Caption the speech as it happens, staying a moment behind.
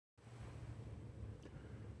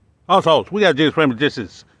Also, we got James Family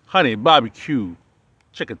Dishes, honey barbecue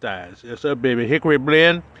chicken thighs. Yes, sir, baby. Hickory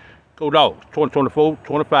blend. Go dogs. 2024,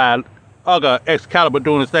 25. I got Excalibur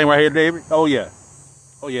doing this thing right here, baby. Oh, yeah.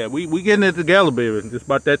 Oh, yeah. We getting it together, baby. It's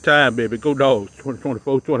about that time, baby. Go dogs.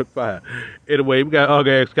 2024, 25. Anyway, we got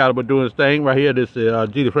Excalibur doing this thing right here. This is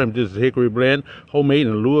Gdepps Family Dishes Hickory blend. Homemade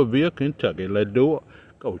in Louisville, Kentucky. Let's do it.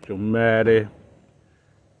 Go, your Maddie.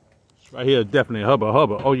 Right here, definitely hubba.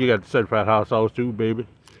 Oh, you got the certified hot sauce too, baby.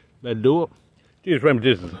 Let's do it. Gdepps Family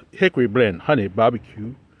Dishes Hickory blend, honey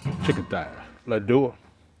barbecue chicken thigh. Let's do it.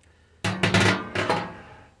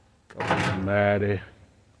 Go, Maddie.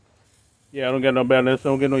 Yeah, I don't get no better than this. I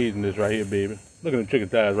don't get no eating this right here, baby. Look at them chicken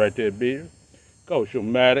thighs right there, baby. Go,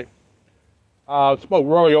 Maddie. Smoked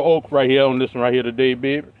royal oak right here on this one right here today,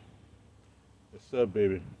 baby. What's up,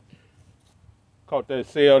 baby? Caught that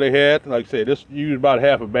sale they had. Like I said, this used about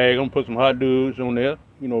half a bag. I'm gonna put some hot dogs on there.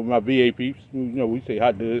 You know, my VA peeps. You know, we say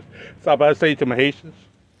hot dogs. Stop by say to my Haitians.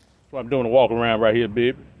 That's what I'm doing a walk around right here,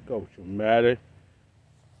 baby. Go, Maddie.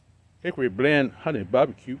 Hickory blend, honey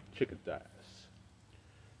barbecue chicken thighs.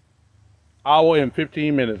 Hour and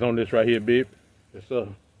 15 minutes on this right here, baby. Yes, sir.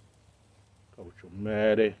 Go,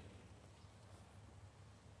 Maddie.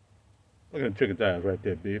 Look at the chicken thighs right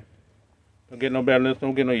there, baby. Don't get no better than this.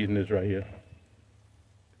 Don't get no eating this right here.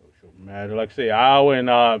 Matter. Like I say, hour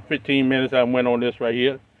and 15 minutes I went on this right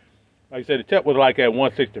here. Like I said, the temp was like at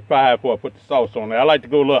 165 before I put the sauce on there. I like to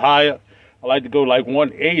go a little higher. I like to go like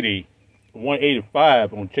 180,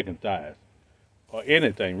 185 on chicken thighs. Or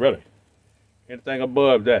anything, really. Anything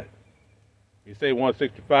above that. You say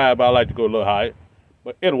 165, I like to go a little higher.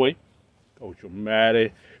 But anyway, go,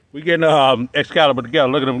 Maddie. We getting Excalibur together.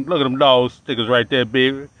 Look at them dog stickers right there,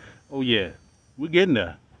 baby. Oh yeah, we getting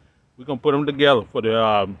there. We're gonna put them together for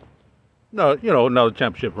the no, you know, another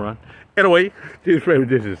championship run. Anyway, Gdepps Family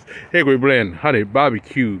Dishes Hickory blend, honey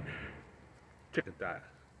barbecue chicken thigh.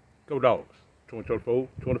 Go dogs. 2024,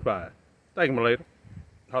 25. Thank you, my lady.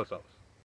 Hot sauce.